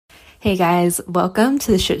Hey guys, welcome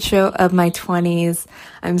to the shit show of my 20s.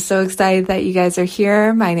 I'm so excited that you guys are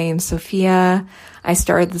here. My name's Sophia. I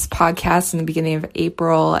started this podcast in the beginning of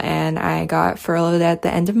April and I got furloughed at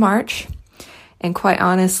the end of March. And quite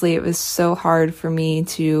honestly, it was so hard for me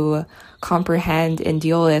to comprehend and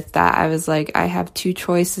deal with that. I was like, I have two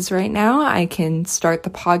choices right now. I can start the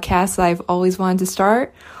podcast that I've always wanted to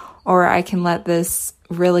start, or I can let this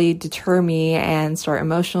really deter me and start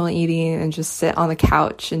emotional eating and just sit on the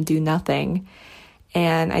couch and do nothing.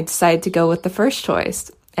 And I decided to go with the first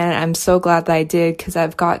choice. And I'm so glad that I did, because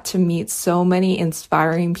I've got to meet so many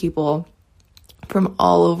inspiring people from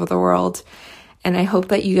all over the world. And I hope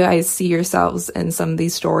that you guys see yourselves in some of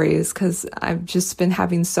these stories, because I've just been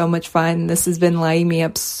having so much fun. This has been lighting me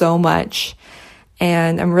up so much.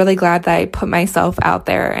 And I'm really glad that I put myself out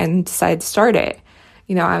there and decided to start it.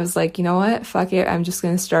 I was like, you know what? Fuck it. I'm just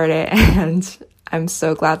going to start it. And I'm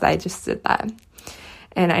so glad that I just did that.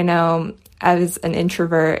 And I know as an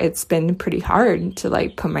introvert, it's been pretty hard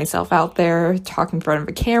to put myself out there, talk in front of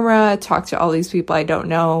a camera, talk to all these people I don't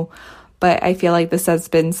know. But I feel like this has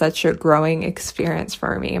been such a growing experience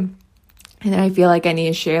for me. And I feel like I need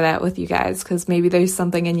to share that with you guys, because maybe there's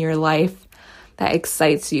something in your life that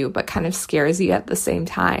excites you but kind of scares you at the same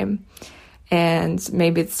time. And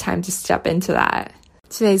maybe it's time to step into that.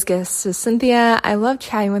 Today's guest is Cynthia. I love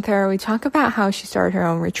chatting with her. We talk about how she started her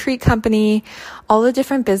own retreat company, all the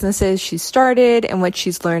different businesses she started and what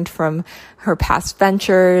she's learned from her past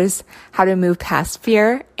ventures, how to move past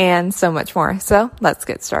fear, and so much more. So let's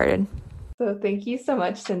get started. So thank you so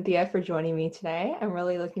much, Cynthia, for joining me today. I'm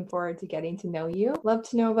really looking forward to getting to know you. Love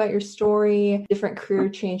to know about your story, different career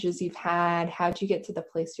changes you've had. How'd you get to the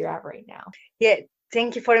place you're at right now? Yeah.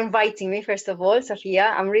 Thank you for inviting me, first of all,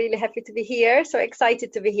 Sophia. I'm really happy to be here. So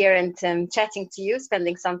excited to be here and chatting to you,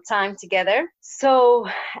 spending some time together. So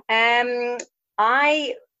I'm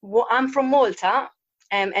from Malta,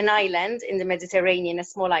 an island in the Mediterranean, a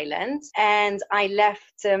small island. And I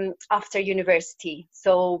left after university.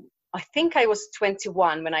 So I think I was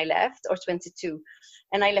 21 when I left, or 22.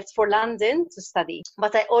 And I left for London to study.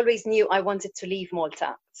 But I always knew I wanted to leave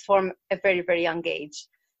Malta from a very, very young age.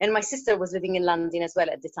 And my sister was living in London as well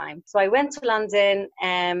at the time. So I went to London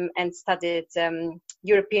and studied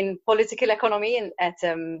European political economy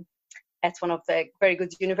at one of the very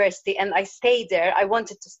good university. And I stayed there. I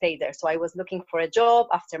wanted to stay there. So I was looking for a job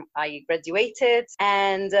after I graduated.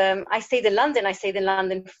 And I stayed in London. I stayed in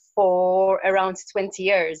London for around 20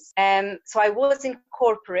 years. So I was in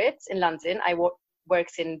corporate in London. I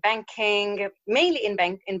worked in banking, mainly in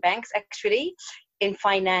banks, actually, in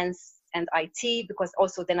finance and IT, because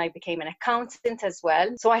also then I became an accountant as well.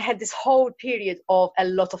 So I had this whole period of a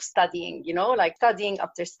lot of studying, studying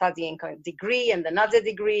after studying, kind of degree and another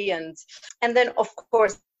degree. And then, of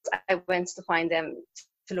course, I went to find them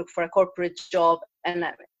to look for a corporate job. And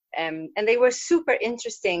they were super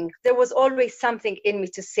interesting. There was always something in me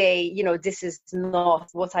to say, this is not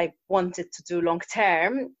what I wanted to do long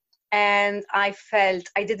term. And I felt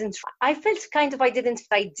I didn't have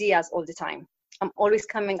ideas all the time. I'm always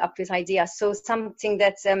coming up with ideas. So something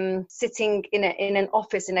that's sitting in an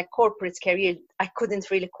office in a corporate career, I couldn't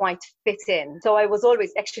really quite fit in. So I was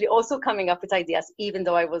always actually also coming up with ideas, even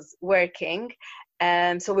though I was working.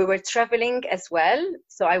 So we were traveling as well.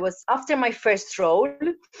 So I was after my first role.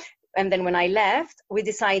 And then when I left, we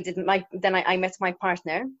decided, I met my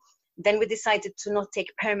partner. Then we decided to not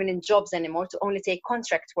take permanent jobs anymore, to only take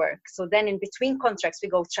contract work. So then in between contracts, we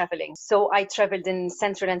go traveling. So I traveled in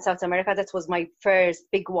Central and South America. That was my first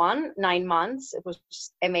big one, 9 months. It was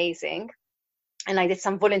amazing. And I did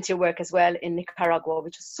some volunteer work as well in Nicaragua,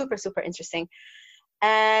 which was super, super interesting.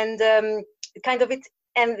 And the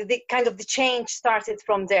change started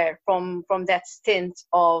from there, from that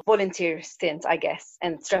volunteer stint, I guess,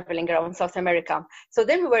 and traveling around South America. So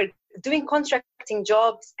then we were doing contracting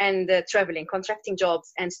jobs and traveling.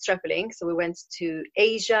 So we went to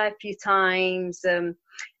Asia a few times and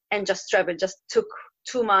just traveled, just took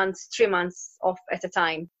 2 months, 3 months off at a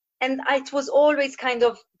time. And it was always kind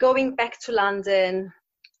of going back to London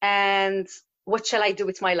and what shall I do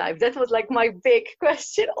with my life? That was my big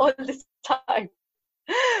question all the time.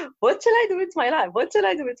 What shall I do with my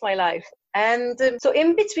life? And so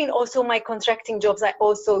in between also my contracting jobs, I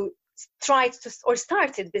also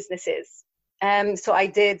started businesses. So I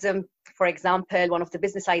did, for example, one of the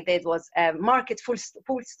business I did was market food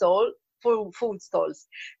stalls.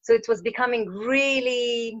 So it was becoming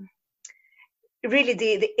really, really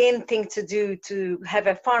the in thing to do, to have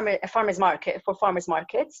a farmer's market for farmers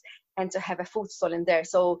markets and to have a food stall in there.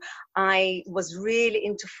 So I was really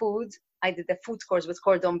into food. I did the food course with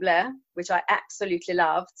cordon bleu, which I absolutely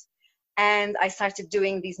loved. and I started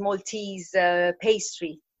doing these Maltese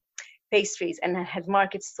pastries, and I had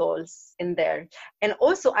market stalls in there. And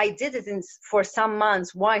also I did it for some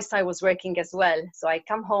months whilst I was working as well. So I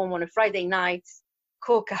come home on a Friday night,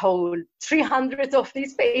 cook a whole 300 of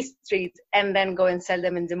these pastries, and then go and sell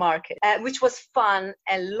them in the market, which was fun,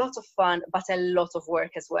 a lot of fun, but a lot of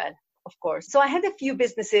work as well, of course. So I had a few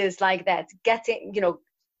businesses like that,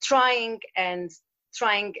 trying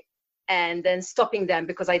and then stopping them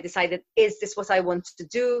because I decided, is this what I want to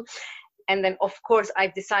do? And then, of course,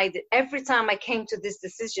 I've decided every time I came to this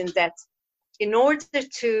decision that in order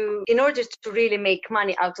to really make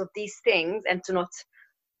money out of these things and to not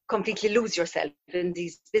completely lose yourself in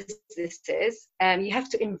these businesses, you have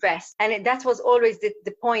to invest. And that was always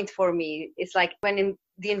the point for me. It's like when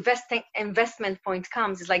the investment point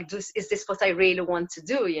comes, it's like, is this what I really want to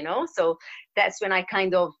do? So that's when I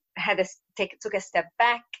kind of took a step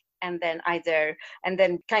back, and then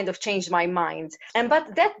kind of changed my mind.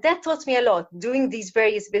 But that taught me a lot. Doing these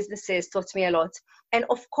various businesses taught me a lot. And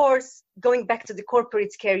of course, going back to the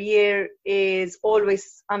corporate career is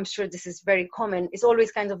always, I'm sure this is very common, is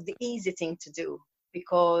always kind of the easy thing to do.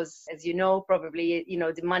 Because as you know, probably,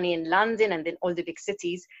 the money in London and in all the big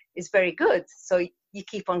cities is very good. So you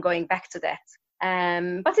keep on going back to that.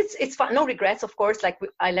 But it's fun. No regrets, of course. Like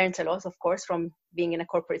I learned a lot, of course, from being in a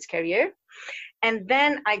corporate career. And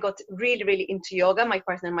then I got really, really into yoga. My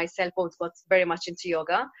partner and myself both got very much into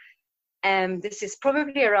yoga. And this is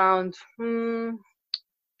probably around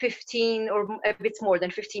 15 or a bit more than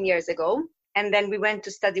 15 years ago. And then we went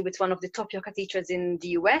to study with one of the top yoga teachers in the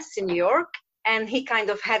US, in New York. And he kind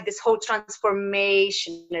of had this whole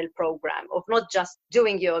transformational program of not just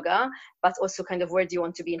doing yoga, but also kind of where do you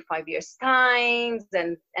want to be in 5 years' time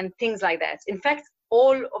and things like that. In fact,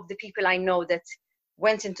 all of the people I know that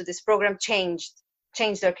went into this program changed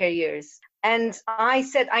their careers. And I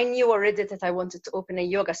said I knew already that I wanted to open a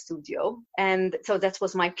yoga studio. And so that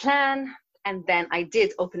was my plan. And then I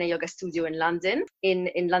did open a yoga studio in London,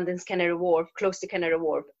 in London's Canary Wharf, close to Canary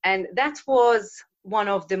Wharf. And that was one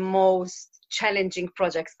of the most challenging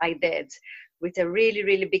projects I did, with a really,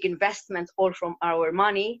 really big investment, all from our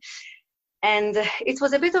money. And it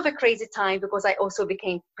was a bit of a crazy time because I also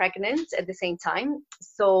became pregnant at the same time.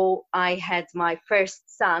 So I had my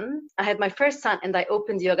first son. And I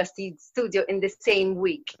opened the yoga studio in the same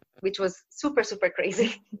week, which was super, super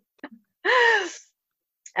crazy.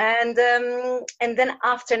 And then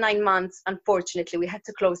after 9 months, unfortunately, we had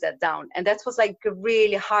to close that down. And that was like a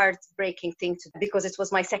really heartbreaking thing to do, because it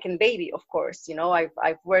was my second baby, of course.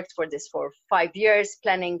 I've worked for this for 5 years,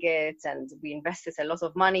 planning it, and we invested a lot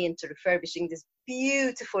of money into refurbishing this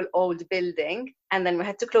beautiful old building. And then we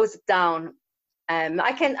had to close it down.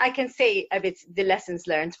 I can say a bit the lessons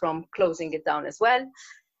learned from closing it down as well.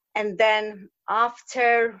 And then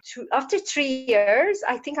after 3 years,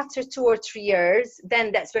 I think after 2 or 3 years,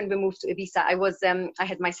 then that's when we moved to Ibiza. I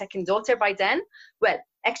had my second daughter by then. Well,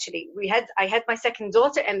 actually, I had my second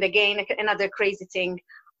daughter, and again, another crazy thing.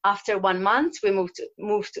 After 1 month, we moved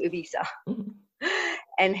to Ibiza. Mm-hmm.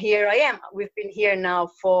 And here I am. We've been here now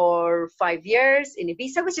for 5 years in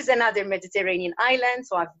Ibiza, which is another Mediterranean island.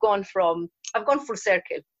 So I've gone full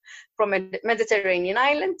circle, from a Mediterranean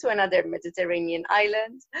island to another Mediterranean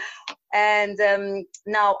island. And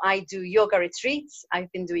now I do yoga retreats.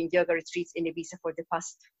 I've been doing yoga retreats in Ibiza for the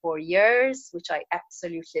past 4 years, which I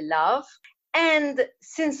absolutely love. And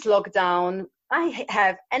since lockdown, I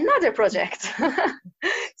have another project.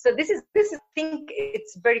 So this is, I think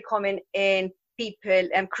it's very common in people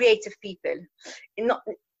and creative people,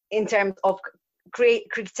 in terms of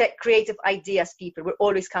creative ideas people. We're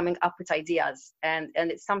always coming up with ideas, and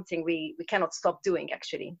it's something we cannot stop doing,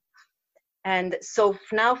 actually. And so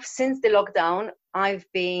now, since the lockdown, I've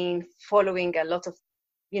been following a lot of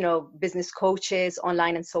business coaches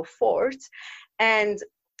online and so forth, and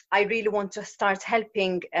I really want to start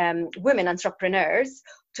helping women entrepreneurs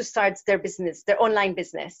to start their business, their online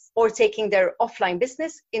business, or taking their offline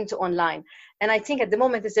business into online. And I think at the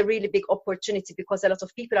moment it's a really big opportunity, because a lot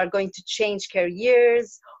of people are going to change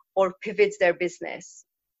careers or pivot their business.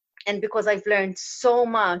 And because I've learned so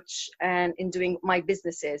much in doing my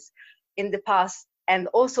businesses in the past, and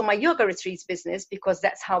also my yoga retreats business, because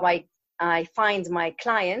that's how I find my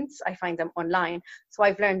clients. I find them online. So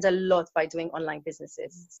I've learned a lot by doing online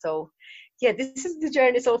businesses. So yeah, this is the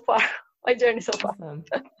journey so far. My journey so far. Awesome.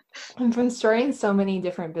 And from starting so many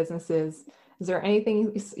different businesses, is there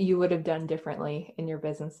anything you would have done differently in your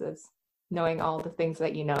businesses, knowing all the things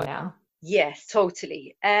that you know now? Yes,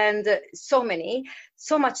 totally. And so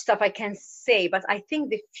much stuff I can say, but I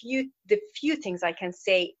think the few things I can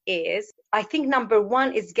say is, I think number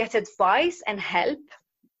one is get advice and help.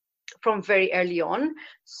 from very early on.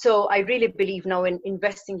 So I really believe now in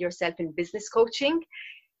investing yourself in business coaching,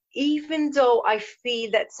 even though I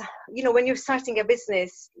feel that, when you're starting a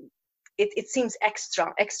business, it seems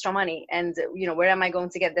extra money, and where am I going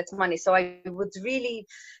to get that money? So I would really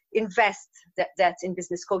invest that in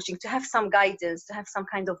business coaching, to have some guidance, to have some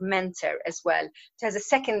kind of mentor as well, to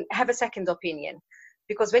have a second opinion.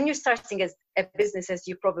 Because when you're starting as a business, as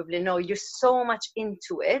you probably know, you're so much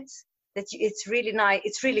into it that it's really nice,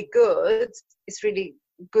 it's really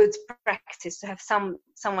good practice to have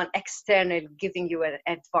someone external giving you an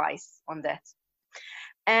advice on that.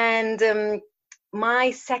 And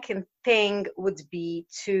my second thing would be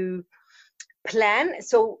to plan.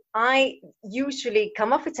 So I usually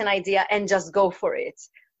come up with an idea and just go for it,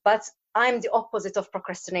 but I'm the opposite of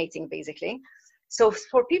procrastinating, basically. So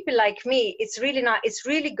for people like me, it's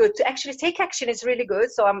really good to actually take action. It's really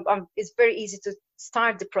good. So it's very easy to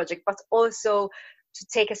start the project, but also to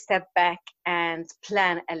take a step back and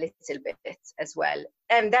plan a little bit as well.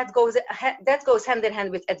 And that goes hand in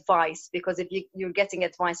hand with advice, because if you're getting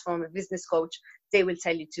advice from a business coach, they will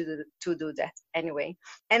tell you to do that anyway.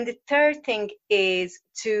 And the third thing is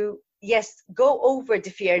to, yes, go over the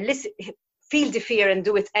fear. Feel the fear and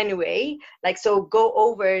do it anyway. So go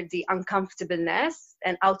over the uncomfortableness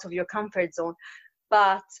and out of your comfort zone,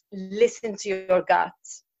 but listen to your gut.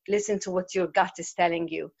 Listen to what your gut is telling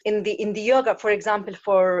you. In the yoga, for example,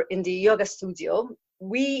 in the yoga studio,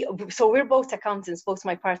 we're both accountants. Both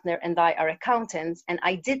my partner and I are accountants, and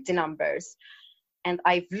I did the numbers. And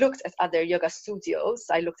I've looked at other yoga studios.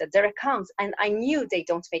 I looked at their accounts, and I knew they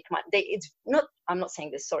don't make money. I'm not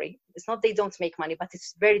saying this, sorry. It's not they don't make money, but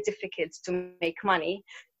it's very difficult to make money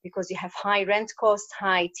because you have high rent costs,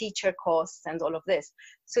 high teacher costs, and all of this.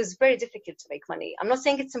 So it's very difficult to make money. I'm not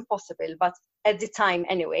saying it's impossible, but at the time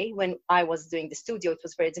anyway, when I was doing the studio, it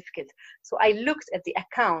was very difficult. So I looked at the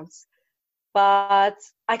accounts, but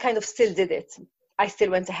I kind of still did it. I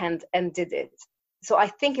still went ahead and did it. So I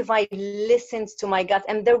think if I listened to my gut,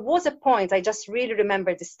 and there was a point, I just really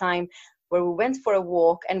remember this time where we went for a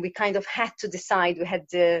walk and we kind of had to decide. We had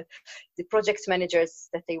the project managers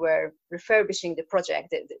that they were refurbishing the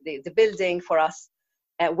project, the building for us,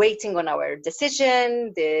 waiting on our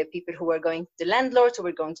decision, the people who were going, the landlords who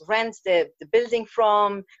were going to rent the building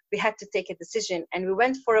from. We had to take a decision, and we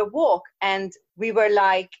went for a walk, and we were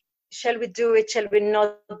like, shall we do it? Shall we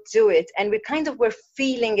not do it? And we kind of were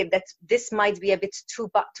feeling it, that this might be a bit too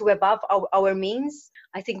above our means.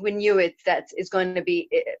 I think we knew it, that it's going to be,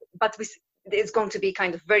 but it's going to be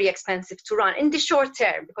kind of very expensive to run in the short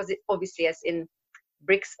term, because it, obviously, as in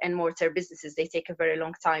bricks and mortar businesses, they take a very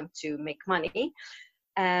long time to make money.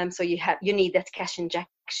 So you need that cash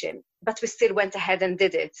injection, but we still went ahead and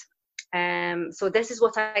did it. So this is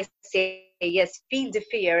what I say, yes, feel the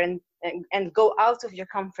fear and go out of your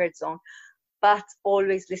comfort zone, but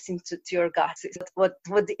always listen to your gut, what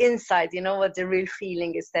the inside, what the real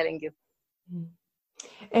feeling is telling you.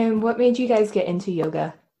 And what made you guys get into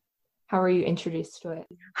yoga? How were you introduced to it?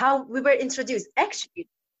 How we were introduced, actually,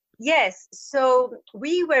 yes. So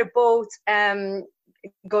we were both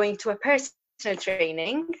going to a personal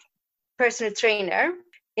trainer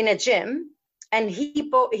in a gym. And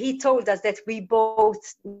he told us that we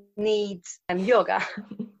both need yoga.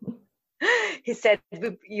 He said,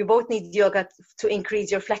 you both need yoga to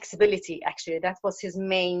increase your flexibility. Actually, that was his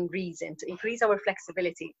main reason, to increase our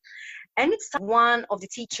flexibility. And it's one of the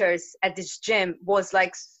teachers at this gym was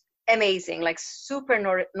amazing,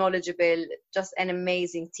 super knowledgeable, just an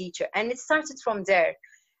amazing teacher. And it started from there.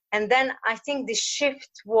 And then I think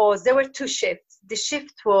there were two shifts. The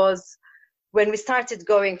shift was when we started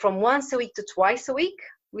going from once a week to twice a week.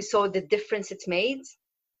 We saw the difference it made.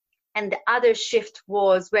 And the other shift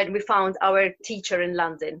was when we found our teacher in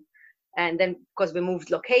London. And then, because we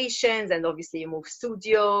moved locations, and obviously you move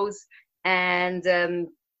studios, and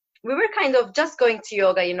we were kind of just going to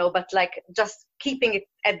yoga, but just keeping it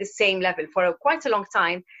at the same level for quite a long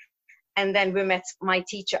time. And then we met our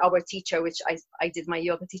teacher, which I did my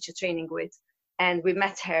yoga teacher training with, and we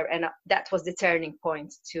met her, and that was the turning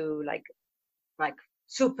point to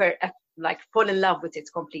super fall in love with it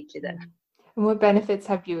completely then. And what benefits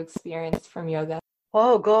have you experienced from yoga?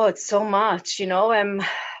 Oh God, so much,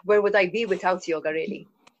 where would I be without yoga, really?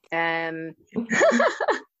 I'm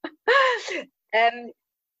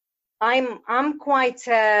quite,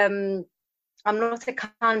 I'm not a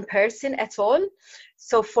calm person at all.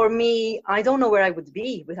 So for me, I don't know where I would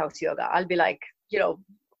be without yoga. I'll be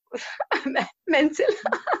mental.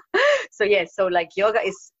 So yoga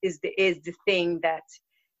is the thing that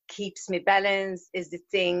keeps me balanced, is the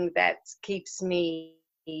thing that keeps me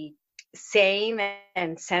sane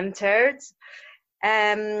and centered.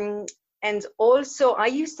 And also, I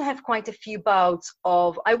used to have quite a few bouts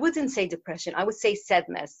of, I wouldn't say depression, I would say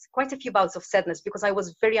sadness, quite a few bouts of sadness, because I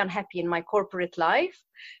was very unhappy in my corporate life.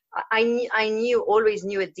 I always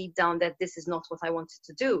knew it deep down that this is not what I wanted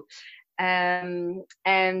to do.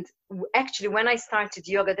 And actually, when I started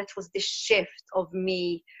yoga, that was the shift of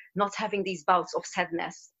me not having these bouts of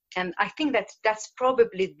sadness. And I think that that's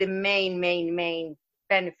probably the main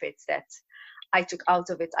benefits that I took out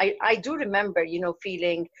of it. I do remember,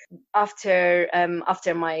 feeling after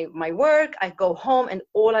my work, I go home and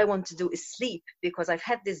all I want to do is sleep, because I've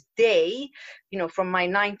had this day, from my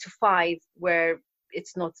 9 to 5 where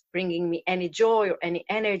it's not bringing me any joy or any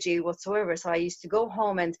energy whatsoever. So I used to go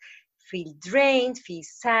home and feel drained, feel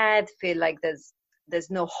sad, feel like there's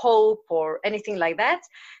no hope or anything like that.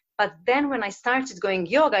 But then when I started going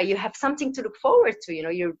yoga, you have something to look forward to.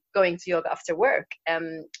 You're going to yoga after work,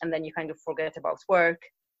 and then you kind of forget about work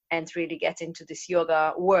and really get into this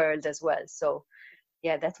yoga world as well. So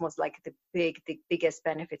yeah, that was like the biggest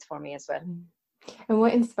benefit for me as well. And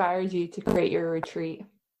what inspired you to create your retreat?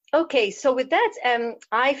 Okay, so with that,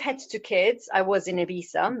 I've had 2 kids. I was in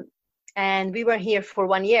Ibiza, and we were here for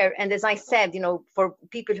 1 year. And as I said, for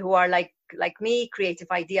people who are like me,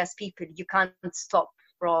 creative ideas people, you can't stop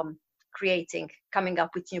from coming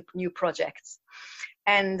up with new projects.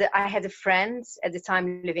 And I had a friend at the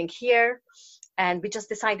time living here, and we just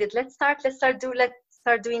decided, let's start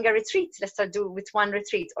doing a retreat. Let's start with one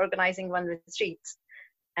retreat, organizing one retreat.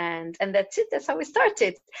 And that's it. That's how we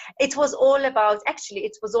started. It was all about,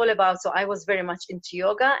 so I was very much into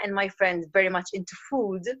yoga, and my friend very much into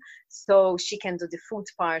food. So she can do the food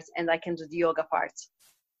part and I can do the yoga part.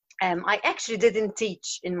 I actually didn't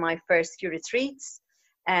teach in my first few retreats,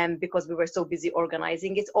 because we were so busy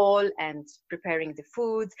organizing it all and preparing the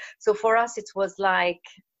food. So for us, it was like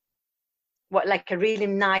a really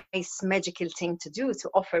nice, magical thing to do, to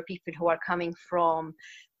offer people who are coming from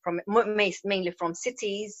mainly from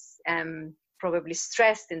cities, probably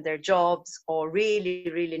stressed in their jobs, or really,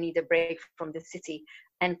 really need a break from the city,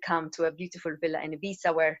 and come to a beautiful villa in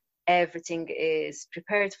Ibiza where everything is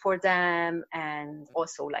prepared for them, and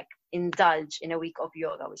also indulge in a week of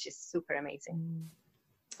yoga, which is super amazing.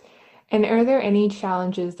 And are there any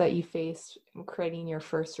challenges that you faced creating your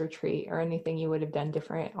first retreat, or anything you would have done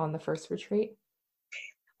different on the first retreat?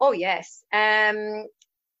 Oh, yes.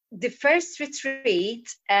 The first retreat,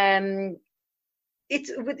 it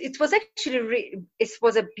was actually, it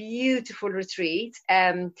was a beautiful retreat.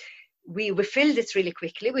 We filled it really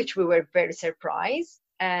quickly, which we were very surprised.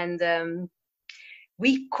 And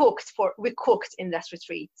we cooked in that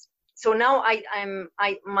retreat. So now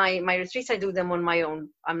my retreats, I do them on my own.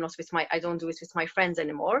 I don't do it with my friends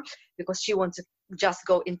anymore, because she wants to just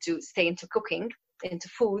stay into cooking, into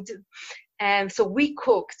food. So we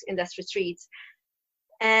cooked in that retreat.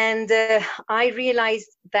 And I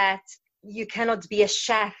realized that you cannot be a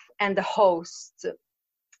chef and a host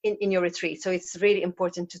in your retreat. So it's really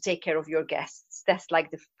important to take care of your guests. That's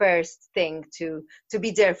like the first thing, to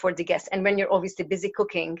be there for the guests. And when you're obviously busy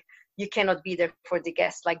cooking, you cannot be there for the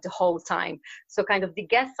guests the whole time. So kind of the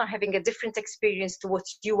guests are having a different experience to what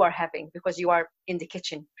you are having, because you are in the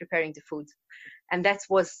kitchen preparing the food. And that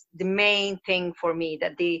was the main thing for me,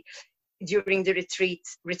 that during the retreat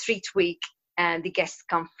week, and the guests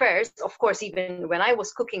come first, of course, even when I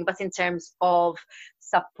was cooking, but in terms of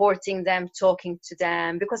supporting them, talking to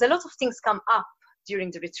them, because a lot of things come up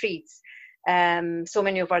during the retreats. So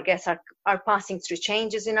many of our guests are passing through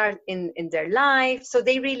changes in their life, so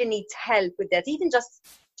they really need help with that, even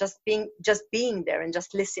just being there and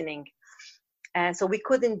just listening. And so we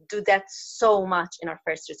couldn't do that so much in our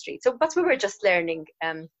first retreat. But we were just learning.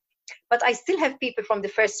 But I still have people from the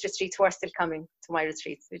first retreat who are still coming to my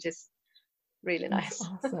retreats, which is really nice.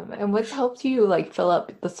 That's awesome. And what's helped you fill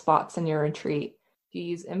up the spots in your retreat? Do you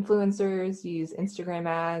use influencers? Do you use Instagram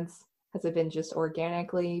ads? Has it been just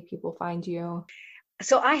organically people find you?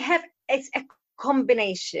 So it's a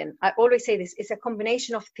combination. I always say this, it's a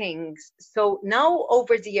combination of things. So now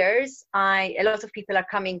over the years, a lot of people are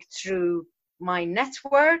coming through my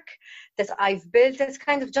network that I've built, that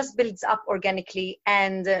kind of just builds up organically,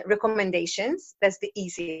 and recommendations. That's the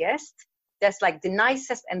easiest. That's the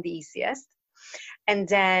nicest and the easiest. And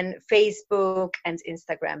then Facebook and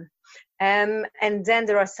Instagram. And then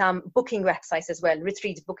there are some booking websites as well,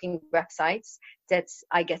 retreat booking websites, that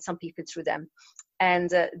I get some people through them.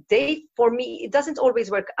 And for me, it doesn't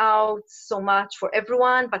always work out so much for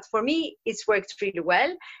everyone, but for me, it's worked really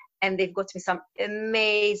well. And they've got me some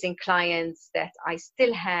amazing clients that I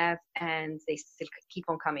still have, and they still keep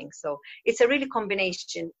on coming. So it's a really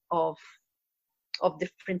combination of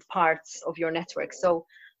different parts of your network. So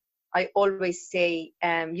I always say,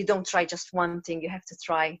 you don't try just one thing, you have to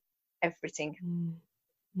try everything.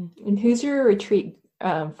 Mm-hmm. And who's your retreat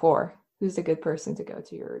for? Who's a good person to go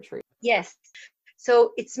to your retreat? Yes.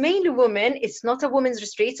 So it's mainly women. It's not a women's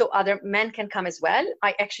retreat, so other men can come as well.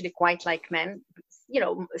 I actually quite like men,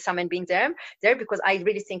 some men being there because I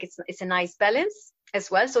really think it's a nice balance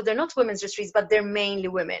as well. So they're not women's retreats, but they're mainly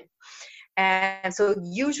women. And so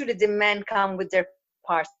usually the men come with their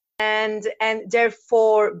partners, and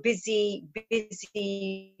therefore busy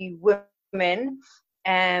women,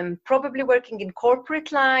 probably working in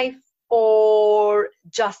corporate life, or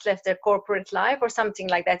just left their corporate life or something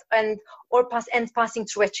like that, and passing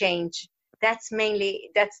through a change. That's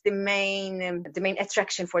the main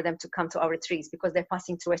attraction for them to come to our retreats, because they're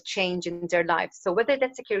passing through a change in their lives. So whether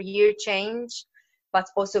that's a career change, but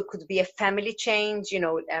also could be a family change,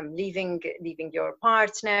 leaving your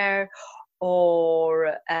partner,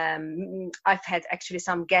 or I've had actually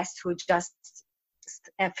some guests who just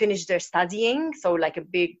finished their studying, so like a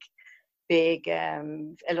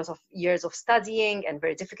lot of years of studying and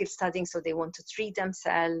very difficult studying, so they want to treat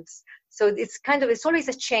themselves. So it's always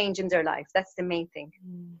a change in their life. That's the main thing.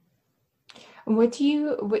 What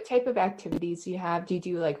type of activities do you have? Do you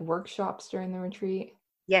do like workshops during the retreat?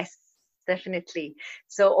 Yes, definitely.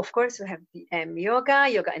 So of course we have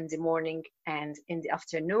yoga in the morning and in the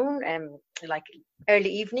afternoon, like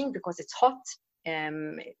early evening, because it's hot,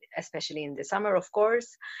 especially in the summer, of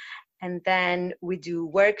course. And then we do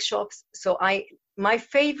workshops. So my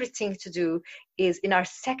favorite thing to do is, in our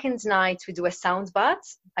second night, we do a sound bath.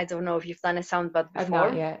 I don't know if you've done a sound bath before. I've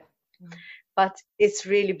not yet. But it's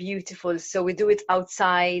really beautiful. So we do it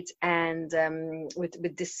outside, and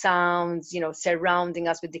with the sounds, surrounding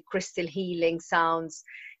us with the crystal healing sounds.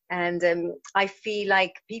 And I feel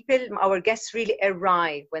like our guests really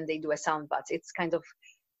arrive when they do a sound bath. It's kind of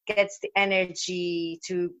gets the energy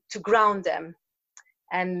to ground them.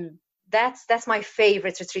 And that's my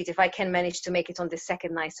favorite retreat, if I can manage to make it on the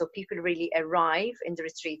second night, so people really arrive in the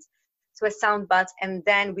retreat. So a sound bath, and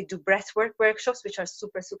then we do breathwork workshops, which are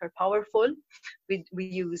super, super powerful. We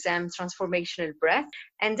use transformational breath,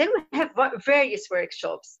 and then we have various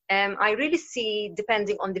workshops. I really see,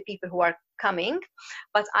 depending on the people who are coming,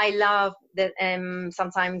 but I love that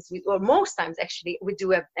sometimes, or most times actually, we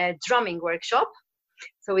do a drumming workshop.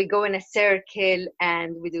 So we go in a circle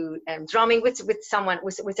and we do drumming with someone,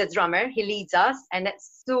 with a drummer. He leads us, and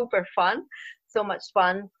that's super fun, so much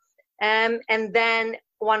fun. And then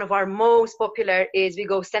one of our most popular is we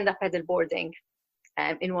go stand-up paddleboarding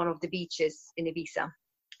in one of the beaches in Ibiza.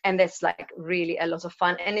 And that's like really a lot of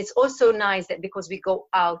fun. And it's also nice that because we go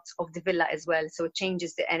out of the villa as well, so it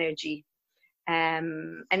changes the energy.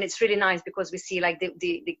 And it's really nice because we see like the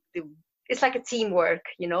it's like a teamwork,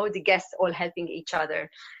 the guests all helping each other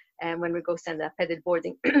when we go stand up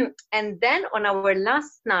paddleboarding. And then on our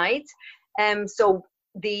last night, so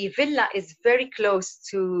the villa is very close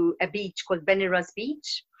to a beach called Beniraz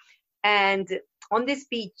Beach. And on this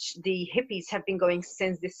beach, the hippies have been going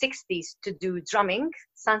since the 60s to do drumming,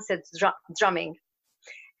 sunset drumming.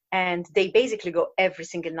 And they basically go every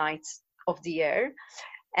single night of the year.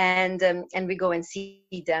 And we go and see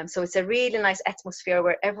them. So it's a really nice atmosphere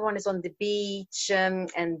where everyone is on the beach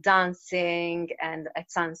and dancing and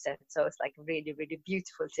at sunset. So it's like a really, really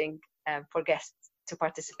beautiful thing for guests to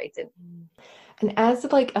participate in. And as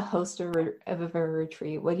like a host of a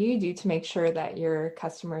retreat, what do you do to make sure that your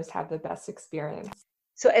customers have the best experience?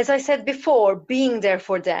 So as I said before, being there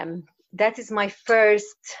for them, that is my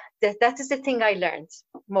first, that is the thing I learned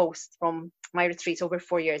most from my retreats over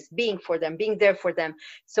 4 years, being there for them.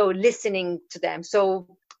 So listening to them. So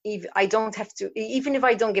if I don't have to, even if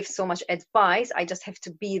I don't give so much advice, I just have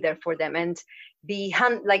to be there for them and be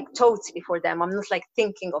like totally for them. I'm not like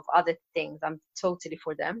thinking of other things. I'm totally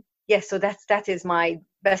for them. Yes. So that is my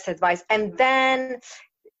best advice. And then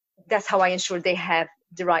that's how I ensure they have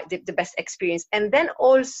the best experience. And then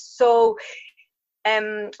also,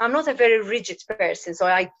 I'm not a very rigid person, so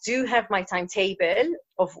I do have my timetable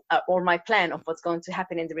of or my plan of what's going to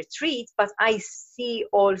happen in the retreat, but I see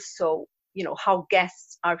also, how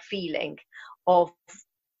guests are feeling of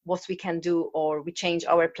what we can do, or we change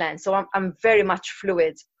our plan. So I'm very much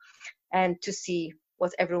fluid, and to see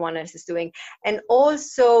what everyone else is doing. And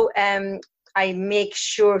also I make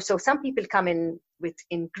sure, so some people come in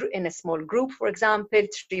in a small group, for example,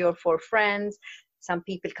 3 or 4 friends. Some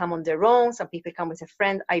people come on their own, some people come with a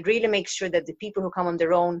friend. I really make sure that the people who come on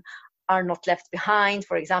their own are not left behind,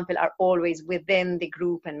 for example, are always within the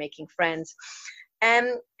group and making friends.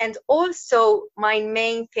 And also my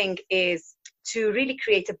main thing is to really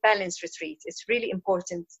create a balanced retreat. It's really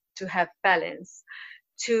important to have balance,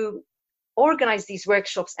 to organize these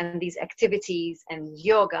workshops and these activities and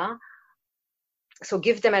yoga. So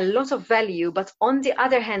give them a lot of value, but on the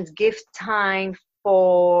other hand, give time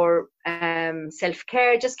for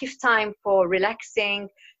self-care, just give time for relaxing,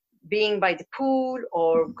 being by the pool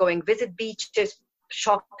or going visit beaches,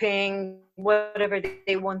 shopping, whatever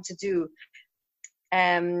they want to do.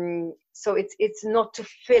 So it's not to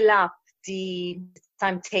fill up the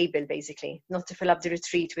timetable, basically, not to fill up the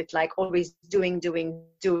retreat with like always doing.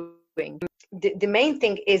 The main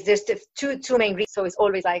thing is there's the two main reasons. So it's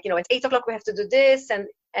always like, at 8 o'clock we have to do this and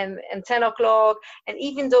 10 o'clock. And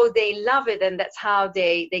even though they love it and that's how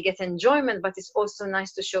they get enjoyment, but it's also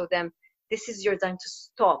nice to show them this is your time to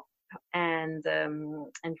stop and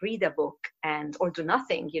read a book or do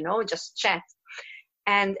nothing, just chat.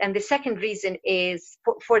 And the second reason is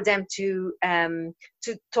for them to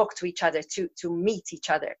talk to each other, to meet each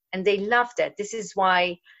other. And they love that. This is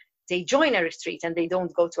why they join a retreat and they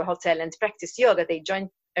don't go to a hotel and practice yoga. They join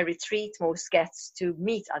a retreat, most gets to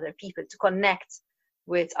meet other people, to connect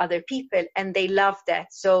with other people, and they love that.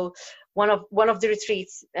 So one of the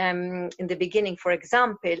retreats in the beginning, for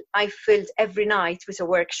example, I filled every night with a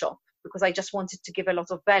workshop because I just wanted to give a lot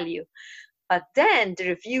of value. But then the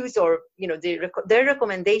reviews or their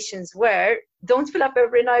recommendations were, don't fill up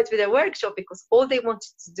every night with a workshop, because all they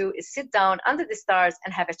wanted to do is sit down under the stars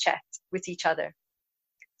and have a chat with each other.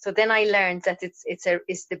 So then I learned that it's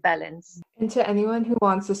the balance. And to anyone who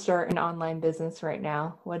wants to start an online business right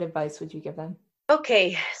now, what advice would you give them?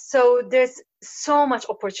 Okay, so there's so much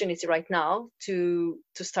opportunity right now to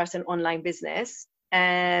start an online business,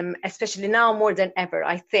 especially now more than ever,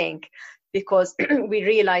 I think, because we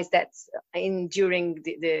realized that during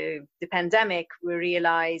the pandemic, we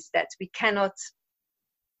realized that we cannot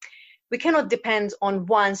depend on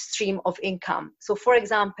one stream of income. So, for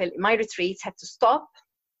example, my retreats had to stop.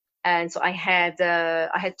 And so I had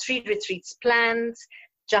 3 retreats planned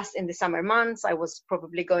just in the summer months. I was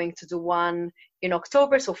probably going to do one in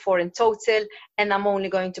October, so 4 in total, and I'm only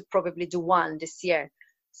going to probably do 1 this year.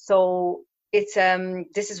 So it's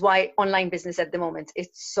this is why online business at the moment,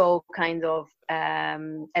 it's so kind of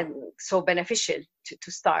and so beneficial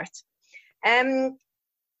to start.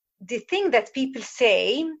 The thing that people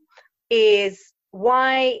say is,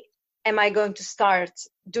 why am I going to start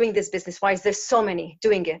doing this business? Why is there so many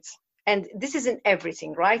doing it? And this isn't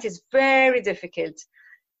everything, right? It's very difficult,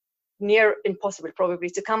 near impossible probably,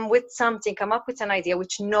 to come up with an idea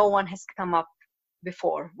which no one has come up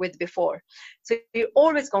before. So you're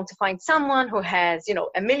always going to find someone who has,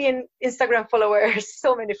 1 million Instagram followers,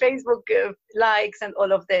 so many Facebook likes and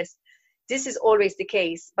all of this. This is always the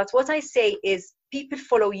case. But what I say is, people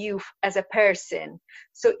follow you as a person.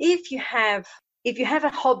 So if you have a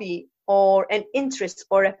hobby or an interest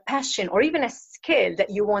or a passion or even a skill that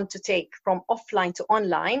you want to take from offline to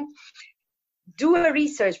online, do a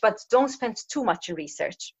research, but don't spend too much in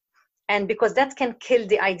research. And because that can kill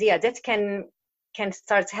the idea, that can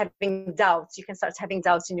start having doubts. You can start having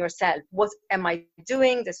doubts in yourself. What am I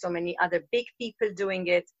doing? There's so many other big people doing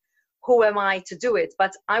it. Who am I to do it?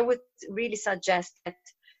 But I would really suggest that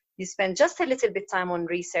you spend just a little bit time on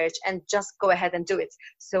research and just go ahead and do it.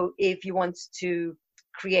 So if you want to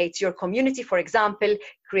create your community, for example,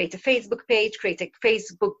 create a Facebook page, create a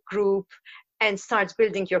Facebook group, and start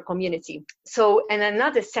building your community. So, and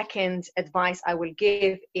another second advice I will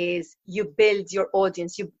give is, you build your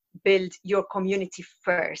audience, you build your community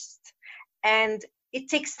first. And it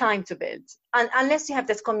takes time to build. And unless you have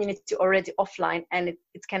that community already offline and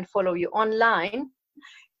it can follow you online.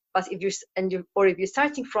 But if you're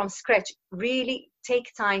starting from scratch, really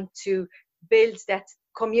take time to build that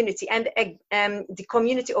community, and the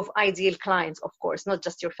community of ideal clients, of course, not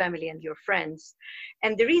just your family and your friends.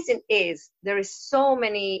 And the reason is, there is so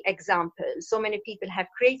many examples. So many people have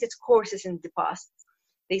created courses in the past.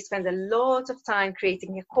 They spend a lot of time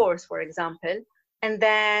creating a course, for example, and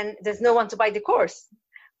then there's no one to buy the course.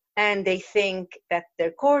 And they think that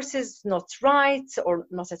their course is not right or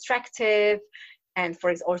not attractive,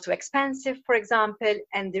 or too expensive, for example.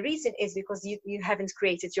 And the reason is because you haven't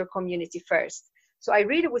created your community first. So I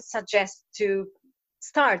really would suggest to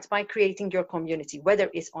start by creating your community,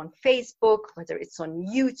 whether it's on Facebook, whether it's on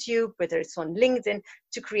YouTube, whether it's on LinkedIn,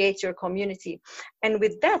 to create your community. And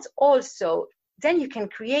with that also, then you can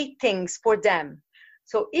create things for them.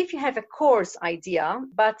 So if you have a course idea,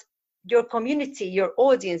 but your community, your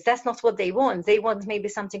audience, that's not what they want. They want maybe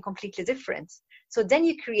something completely different. So then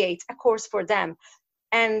you create a course for them.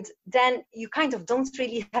 And then you kind of don't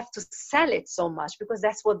really have to sell it so much, because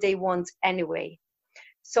that's what they want anyway.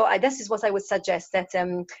 So this is what I would suggest, that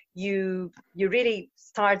you really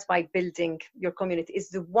start by building your community. Is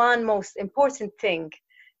the one most important thing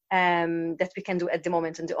that we can do at the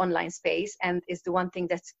moment in the online space, and is the one thing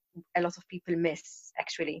that a lot of people miss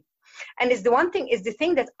actually. And is the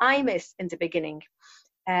thing that I missed in the beginning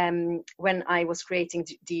when I was creating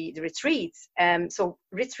the retreats. So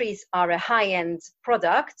retreats are a high-end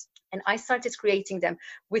product, and I started creating them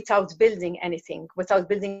without building anything, without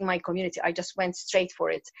building my community. I just went straight for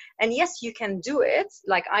it. And yes, you can do it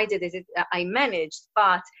like I did it. I managed,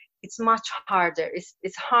 but it's much harder.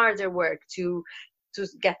 It's harder work to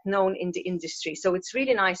get known in the industry. So it's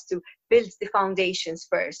really nice to build the foundations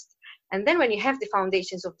first. And then when you have the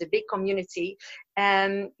foundations of the big community,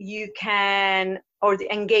 you can, or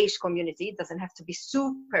the engaged community, it doesn't have to be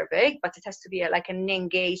super big, but it has to be like an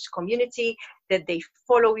engaged community, that they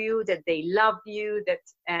follow you, that they love you,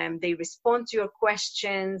 that they respond to your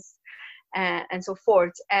questions, and so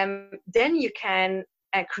forth. Then you can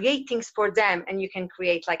create things for them, and you can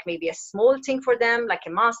create like maybe a small thing for them, like a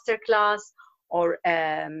master class, or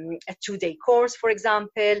a 2-day course, for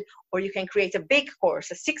example, or you can create a big course,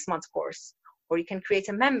 a 6-month course, or you can create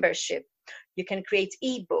a membership, you can create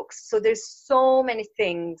ebooks. So there's so many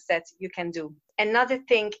things that you can do. Another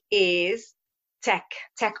thing is tech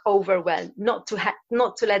overwhelm, not to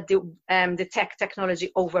let the technology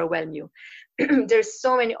overwhelm you. There's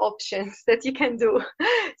so many options that you can do,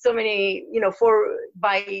 so many,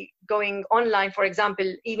 by going online, for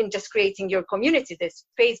example, even just creating your community. There's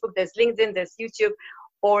Facebook, there's LinkedIn, there's YouTube,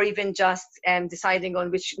 or even just deciding on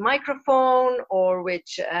which microphone or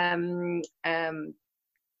which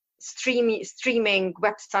streaming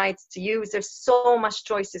websites to use. There's so much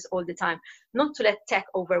choices all the time. Not to let tech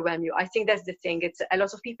overwhelm you. I think that's the thing. It's a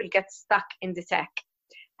lot of people get stuck in the tech,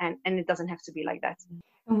 and it doesn't have to be like that.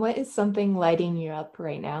 And what is something lighting you up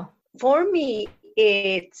right now? For me,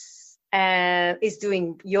 it's is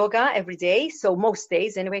doing yoga every day. So most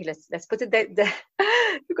days, anyway. Let's put it there,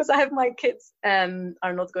 because I have my kids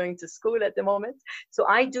are not going to school at the moment. So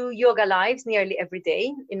I do yoga lives nearly every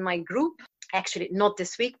day in my group. Actually, not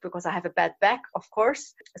this week because I have a bad back, of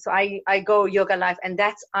course. So I go yoga live, and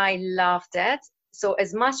I love that. So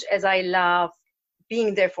as much as I love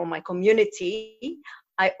being there for my community,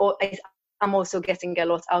 I'm also getting a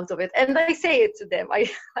lot out of it. And I say it to them. I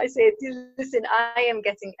say, listen, I am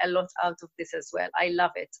getting a lot out of this as well. I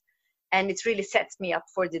love it. And it really sets me up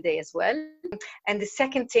for the day as well. And the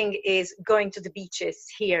second thing is going to the beaches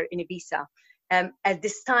here in Ibiza. At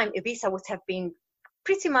this time, Ibiza would have been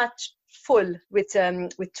pretty much full with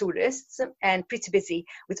tourists, and pretty busy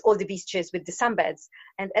with all the beaches, with the sunbeds.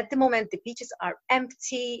 And at the moment, the beaches are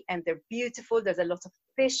empty and they're beautiful. There's a lot of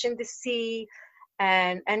fish in the sea,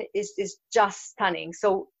 and it's just stunning.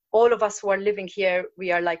 So all of us who are living here,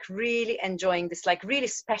 we are like really enjoying this like really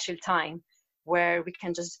special time where we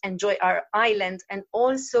can just enjoy our island, and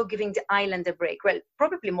also giving the island a break. Well,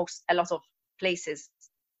 probably a lot of places,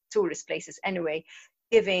 tourist places anyway,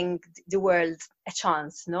 giving the world a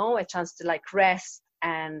chance to like rest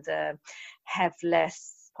and have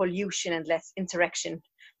less pollution and less interaction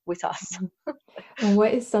with us. And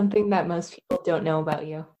what is something that most people don't know about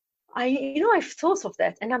you? I've thought of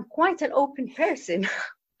that, and I'm quite an open person.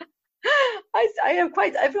 I am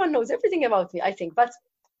quite, everyone knows everything about me, I think, but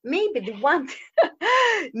maybe the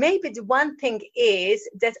one thing is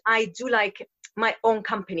that I do like my own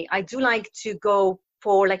company. I do like to go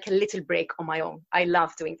for like a little break on my own. I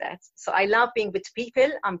love doing that. So I love being with people.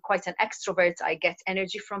 I'm quite an extrovert. I get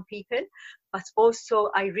energy from people, but also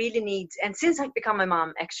I really need, and since I've become a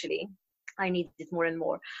mom, actually, I need it more and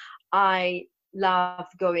more. I love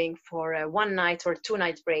going for a 1-night or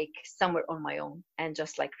 2-night break somewhere on my own and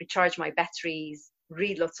just like recharge my batteries,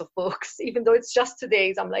 read lots of books, even though it's just 2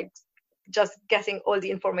 days. I'm like just getting all the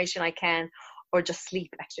information I can, or just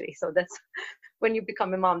sleep actually. So that's, when you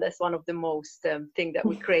become a mom, that's one of the most thing that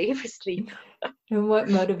we crave, sleep. And what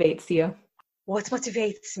motivates you? What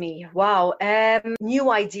motivates me? Wow. New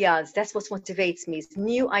ideas. That's what motivates me.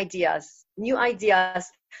 New ideas,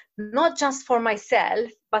 not just for myself,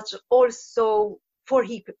 but also for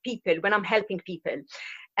people when I'm helping people,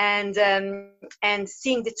 and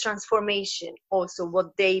seeing the transformation, also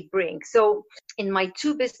what they bring. So in my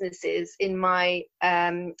 2 businesses, in my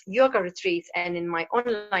yoga retreats and in my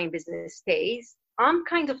online business space, I'm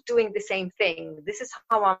kind of doing the same thing. This is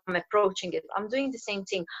how I'm approaching it. I'm doing the same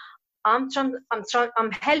thing. I'm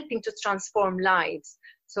helping to transform lives.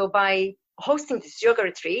 So by hosting these yoga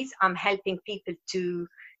retreats, I'm helping people to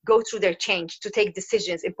go through their change, to take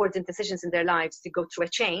decisions, important decisions in their lives, to go through a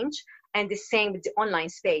change. And the same with the online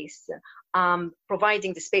space.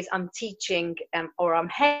 Providing the space, I'm teaching or I'm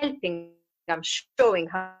helping, I'm showing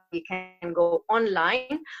how you can go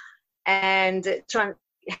online and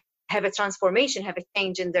have a transformation, have a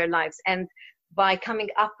change in their lives. And by coming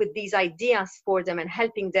up with these ideas for them and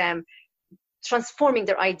helping them transforming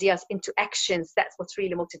their ideas into actions. That's what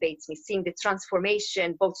really motivates me, seeing the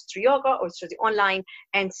transformation both through yoga or through the online,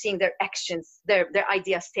 and seeing their actions, their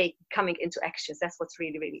ideas coming into actions. That's what's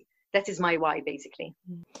really, that is my why, basically.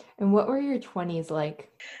 And what were your 20s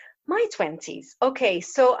like? My 20s. Okay,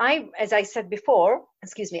 so as I said before,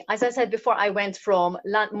 I went from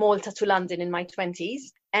Malta to London in my 20s,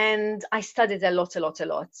 and I studied a lot,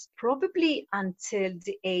 probably until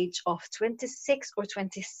the age of 26 or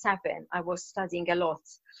 27. I was studying a lot.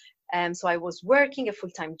 So I was working a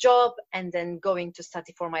full-time job and then going to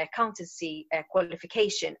study for my accountancy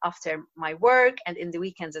qualification after my work and in the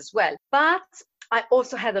weekends as well. But I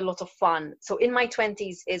also had a lot of fun. So in my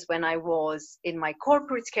 20s is when I was in my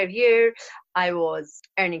corporate career. I was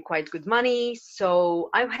earning quite good money. So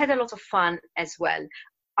I had a lot of fun as well.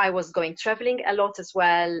 I was going traveling a lot as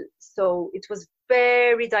well. So it was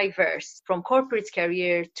very diverse, from corporate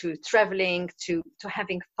career to traveling to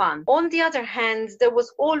having fun. On the other hand, there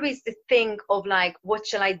was always the thing of like, what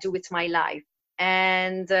shall I do with my life?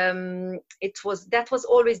 And that was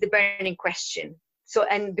always the burning question. So,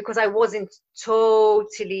 and because I wasn't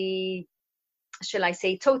totally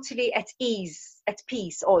at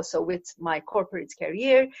peace also with my corporate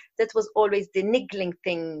career, that was always the niggling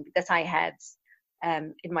thing that I had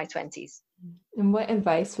in my 20s. And what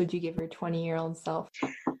advice would you give your 20-year-old self?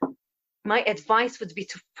 My advice would be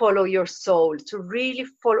to follow your soul, to really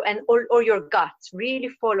follow, or your gut, really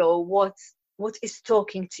follow what is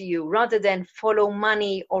talking to you, rather than follow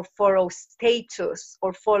money or follow status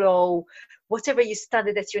or follow whatever you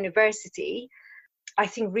studied at university. I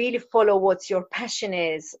think really follow what your passion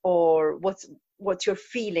is, or what your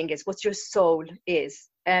feeling is, what your soul is.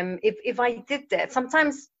 If I did that,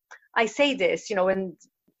 sometimes I say this, and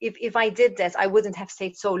if I did that, I wouldn't have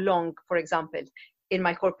stayed so long, for example, in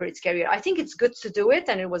my corporate career. I think it's good to do it,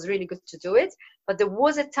 and it was really good to do it. But there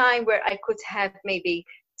was a time where I could have maybe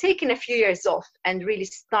taken a few years off and really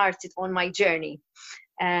started on my journey.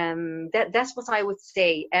 That's what I would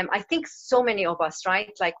say. I think so many of us,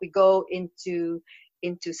 right? Like we go into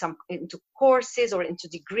courses or into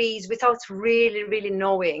degrees without really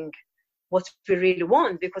knowing what we really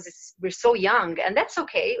want, because we're so young, and that's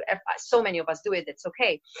okay. So many of us do it, it's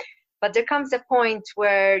okay. But there comes a point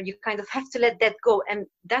where you kind of have to let that go. And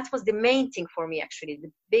that was the main thing for me, actually.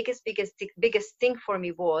 The biggest thing for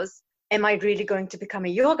me was, am I really going to become a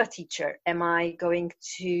yoga teacher? Am I going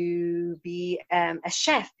to be a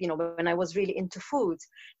chef? When I was really into food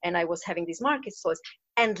and I was having these market stalls,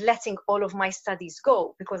 and letting all of my studies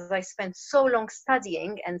go, because I spent so long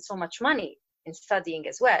studying and so much money in studying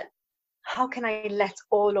as well. How can I let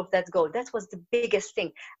all of that go? That was the biggest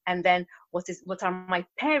thing. And then what are my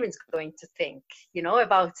parents going to think,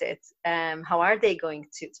 about it? How are they going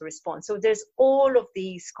to respond? So there's all of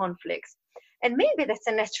these conflicts. And maybe that's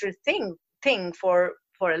a natural thing for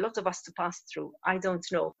a lot of us to pass through. I don't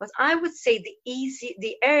know. But I would say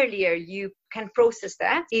the earlier you can process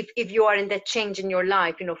that, if you are in that change in your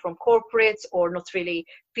life, from corporate or not really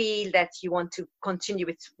feel that you want to continue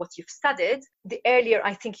with what you've studied, the earlier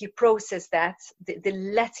I think you process that, the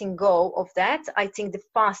letting go of that, I think the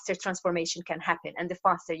faster transformation can happen, and the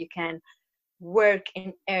faster you can work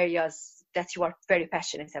in areas that you are very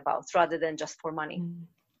passionate about, rather than just for money.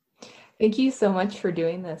 Thank you so much for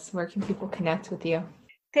doing this. Where can people connect with you?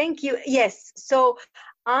 Thank you. Yes. So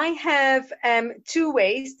I have 2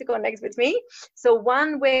 ways to connect with me. So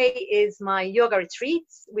one way is my yoga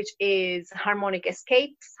retreats, which is Harmonic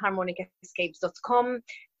Escapes, harmonicescapes.com.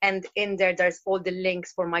 And in there's all the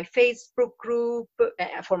links for my Facebook group,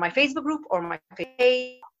 or my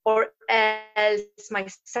page, or else my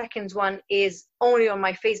second one is only on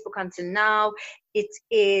my Facebook until now. It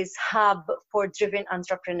is Hub for Driven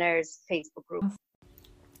Entrepreneurs Facebook group.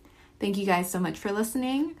 Thank you guys so much for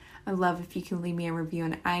listening. I'd love if you can leave me a review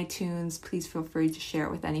on iTunes. Please feel free to share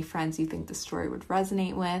it with any friends you think the story would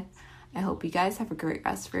resonate with. I hope you guys have a great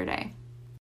rest of your day.